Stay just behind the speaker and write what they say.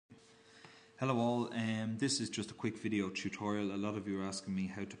Hello all, this is just a quick video tutorial. A lot of you are asking me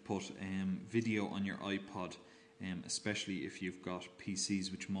how to put video on your iPod, especially if you've got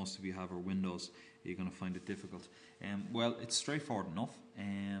PCs, which most of you have, or Windows. You're going to find it difficult. Well, it's straightforward enough,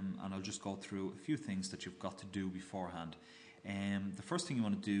 and I'll just go through a few things that you've got to do beforehand. The first thing you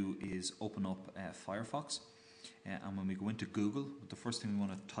want to do is open up Firefox, and when we go into Google, the first thing we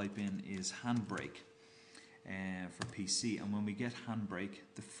want to type in is Handbrake. For PC, and when we get Handbrake,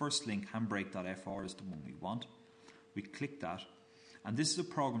 the first link, handbrake.fr, is the one we want. We click that, and this is a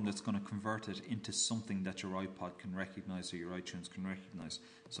program that's going to convert it into something that your iPod can recognize or your iTunes can recognize.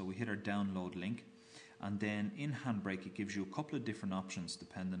 So we hit our download link, and then in Handbrake it gives you a couple of different options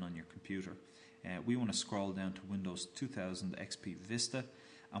depending on your computer. We want to scroll down to Windows 2000 XP Vista,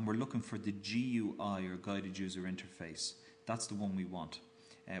 and we're looking for the GUI, or Guided User Interface. That's the one we want.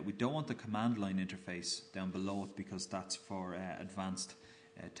 We don't want the command line interface down below it, because that's for advanced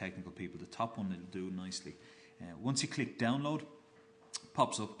technical people. The top one will do nicely. Once you click download,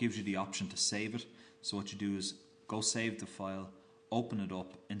 pops up, gives you the option to save it. So what you do is go save the file, open it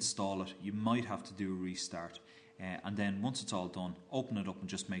up, install it. You might have to do a restart, and then once it's all done, open it up and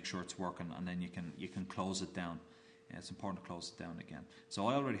just make sure it's working, and then you can close it down. It's important to close it down again. So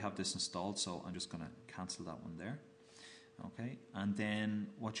I already have this installed, so I'm just going to cancel that one there. Okay, and then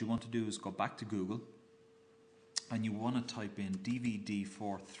what you want to do is go back to Google, and you want to type in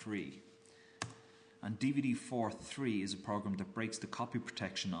DVD43. And DVD43 is a program that breaks the copy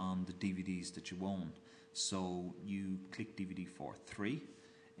protection on the DVDs that you own. So you click DVD43,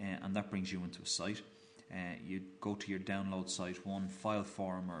 and that brings you into a site. You go to your download site. One,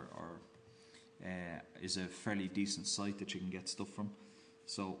 Fileforum is a fairly decent site that you can get stuff from.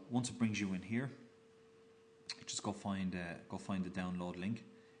 So once it brings you in here, just go find the download link,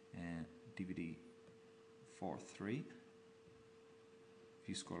 DVD43. If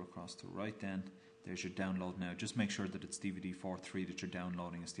you scroll across to the right, then there's your download now. Just make sure that it's DVD43 that you're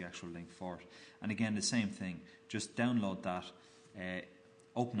downloading is the actual link for it. And again, the same thing. Just download that,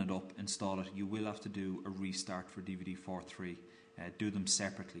 open it up, install it. You will have to do a restart for DVD43. Do them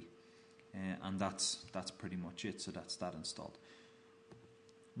separately, and that's pretty much it. So that's that installed.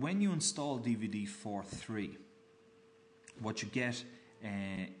 When you install DVD43, what you get,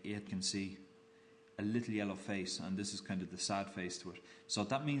 you can see a little yellow face, and this is kind of the sad face to it. So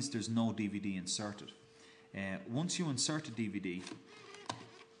that means there's no DVD inserted. Once you insert a DVD,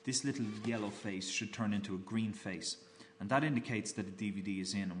 this little yellow face should turn into a green face, and that indicates that a DVD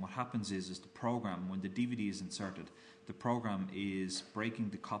is in. And what happens is the program, when the DVD is inserted, the program is breaking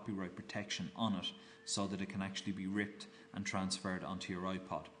the copyright protection on it so that it can actually be ripped and transferred onto your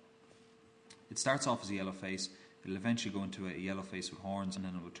iPod. It starts off as a yellow face. It'll eventually go into a yellow face with horns, and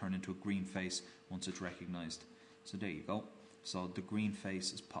then it will turn into a green face once it's recognized. So there you go. So the green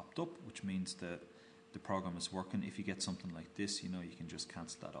face is popped up, which means that the program is working. If you get something like this, you can just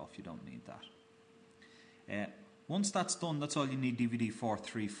cancel that off. You don't need that. Once that's done, that's all you need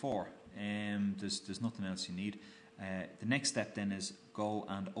DVD43 for. There's nothing else you need. The next step then is go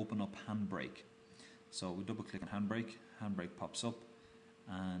and open up Handbrake. So we double click on Handbrake. Handbrake pops up,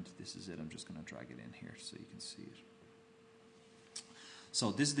 and this is it. I'm just going to drag it in here so you can see it.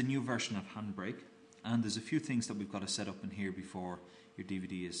 So this is the new version of Handbrake, and there's a few things that we've got to set up in here before your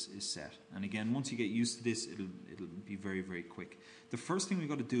DVD is set. And again, once you get used to this, it'll be very, very quick. The first thing we've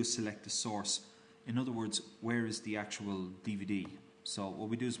got to do is select the source. In other words, where is the actual DVD? So what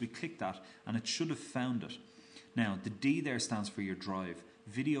we do is we click that, and it should have found it. Now, the D there stands for your drive.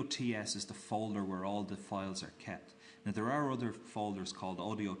 Video TS is the folder where all the files are kept. Now, there are other folders called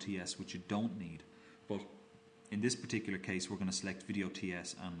Audio TS which you don't need, but in this particular case we're going to select Video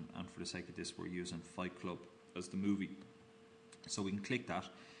TS, and for the sake of this we're using Fight Club as the movie. So we can click that.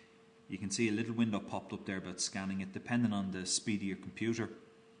 You can see a little window popped up there about scanning it. Depending on the speed of your computer,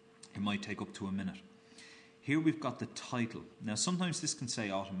 it might take up to a minute. Here we've got the title. Now sometimes this can say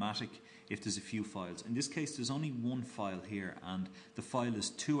automatic if there's a few files. In this case there's only one file here, and the file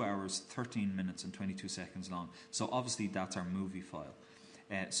is 2 hours, 13 minutes and 22 seconds long. So obviously that's our movie file.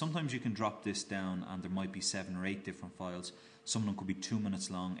 Sometimes you can drop this down and there might be 7 or 8 different files. Some of them could be 2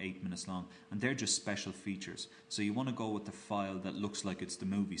 minutes long, 8 minutes long, and they're just special features. So you want to go with the file that looks like it's the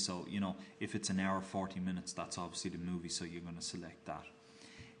movie. So if it's an hour 40 minutes, that's obviously the movie, so you're going to select that.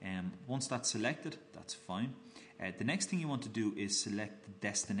 Once that's selected, that's fine. The next thing you want to do is select the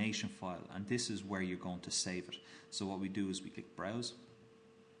destination file, and this is where you're going to save it. So what we do is we click Browse,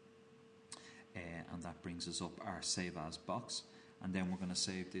 and that brings us up our Save As box, and then we're going to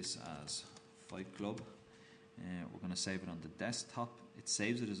save this as Fight Club. We're going to save it on the desktop. It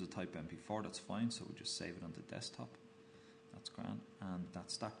saves it as a type MP4, that's fine, so we just save it on the desktop. That's grand, and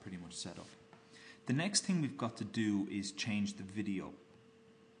that's that pretty much set up. The next thing we've got to do is change the video.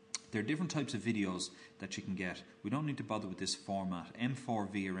 There are different types of videos that you can get. We don't need to bother with this format.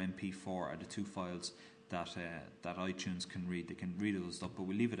 M4V or MP4 are the two files that iTunes can read. They can read all the stuff, but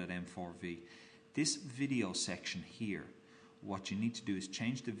we'll leave it at M4V. This video section here, what you need to do is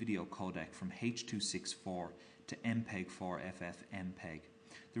change the video codec from H.264 to MPEG-4 FFmpeg.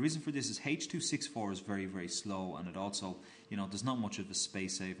 The reason for this is H.264 is very, very slow, and it also, there's not much of a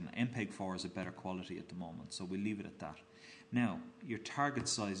space saving. MPEG-4 is a better quality at the moment, so we'll leave it at that. Now, your target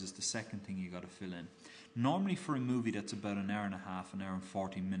size is the second thing you got to fill in. Normally for a movie that's about an hour and a half, an hour and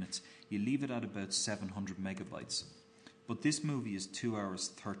 40 minutes, you leave it at about 700 megabytes. But this movie is 2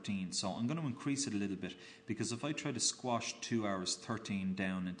 hours 13, so I'm going to increase it a little bit, because if I try to squash 2 hours 13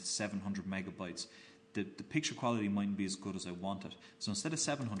 down into 700 megabytes, the picture quality mightn't be as good as I want it. So instead of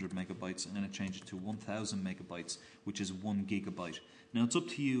 700 megabytes, I'm going to change it to 1000 megabytes, which is 1 gigabyte. Now it's up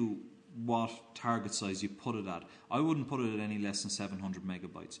to you what target size you put it at. I wouldn't put it at any less than 700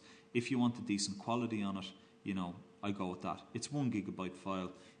 megabytes. If you want a decent quality on it, I go with that. It's 1 gigabyte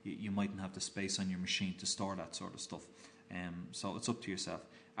file. You mightn't have the space on your machine to store that sort of stuff. So it's up to yourself.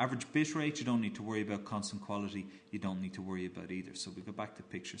 Average bit rate, you don't need to worry about. Constant quality, you don't need to worry about either. So we go back to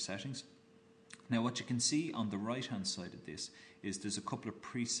picture settings. Now what you can see on the right hand side of this is there's a couple of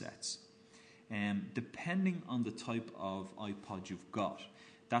presets. Depending on the type of iPod you've got,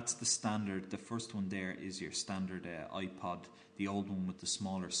 that's the standard. The first one there is your standard iPod, the old one with the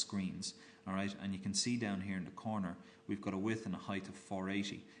smaller screens. Alright, and you can see down here in the corner we've got a width and a height of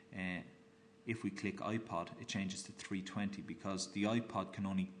 480. If we click iPod, it changes to 320, because the iPod can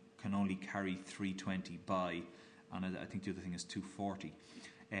only carry 320 by, and I think the other thing is 240.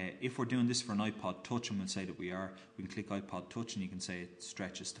 If we're doing this for an iPod Touch, and we'll say that we can click iPod Touch and you can say it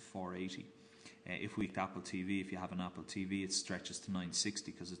stretches to 480. If we click Apple TV, if you have an Apple TV, it stretches to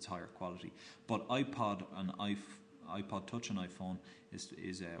 960 because it's higher quality. But iPod and iPod Touch and iPhone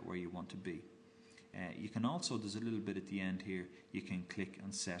is where you want to be. You can also, there's a little bit at the end here, you can click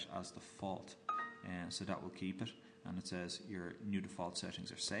and set as default. So that will keep it. And it says your new default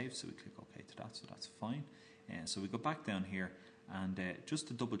settings are saved. So we click OK to that, so that's fine. So we go back down here, and just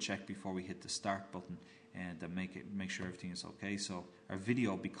to double check before we hit the start button, and make sure everything is okay. So our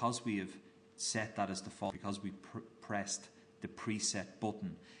video, because we have set that as default, because we pressed the preset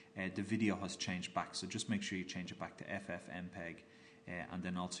button, the video has changed back. So just make sure you change it back to FFmpeg, and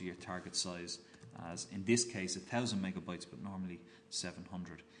then also your target size as, in this case, 1000 megabytes, but normally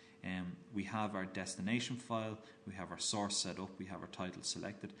 700. We have our destination file, we have our source set up, we have our title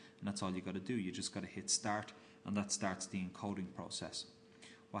selected, and that's all you got to do. You just got to hit start, and that starts the encoding process.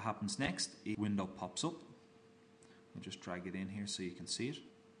 What happens next? A window pops up. I'll just drag it in here so you can see it.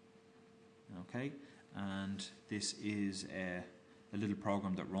 Okay, and this is a little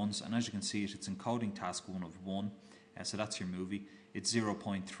program that runs, and as you can see it's encoding task 1 of 1. So that's your movie. It's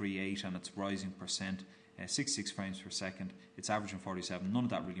 0.38 and it's rising percent. 66 frames per second. It's averaging 47. None of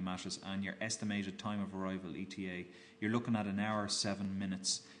that really matters. And your estimated time of arrival, ETA, you're looking at 1 hour 7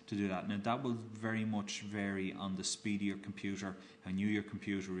 minutes to do that. Now that will very much vary on the speed of your computer, how new your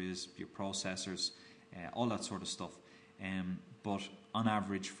computer is, your processors, all that sort of stuff. But on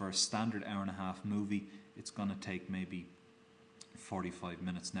average, for a standard hour and a half movie, it's going to take maybe 45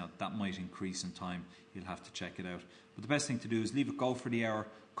 minutes. Now that might increase in time. You'll have to check it out. But the best thing to do is leave it go for the hour,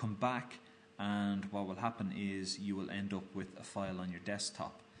 come back, and what will happen is you will end up with a file on your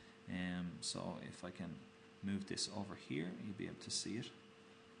desktop. So if I can move this over here, you'll be able to see it.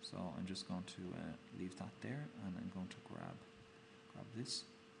 So I'm just going to leave that there, and I'm going to grab this.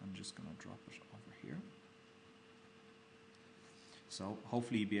 I'm just going to drop it over here. So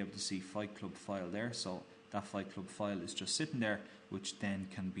hopefully you'll be able to see Fight Club file there. So that Fight Club file is just sitting there, which then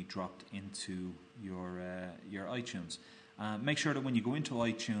can be dropped into your iTunes. Make sure that when you go into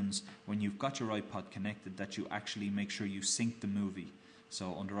iTunes, when you've got your iPod connected, that you actually make sure you sync the movie.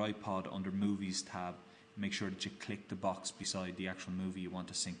 So under iPod, under Movies tab, make sure that you click the box beside the actual movie you want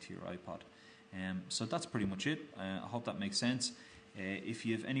to sync to your iPod. So that's pretty much it. I hope that makes sense. If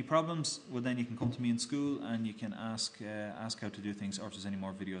you have any problems, well then you can come to me in school and you can ask how to do things, or if there's any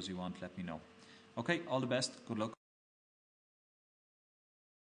more videos you want, let me know. Okay, all the best. Good luck.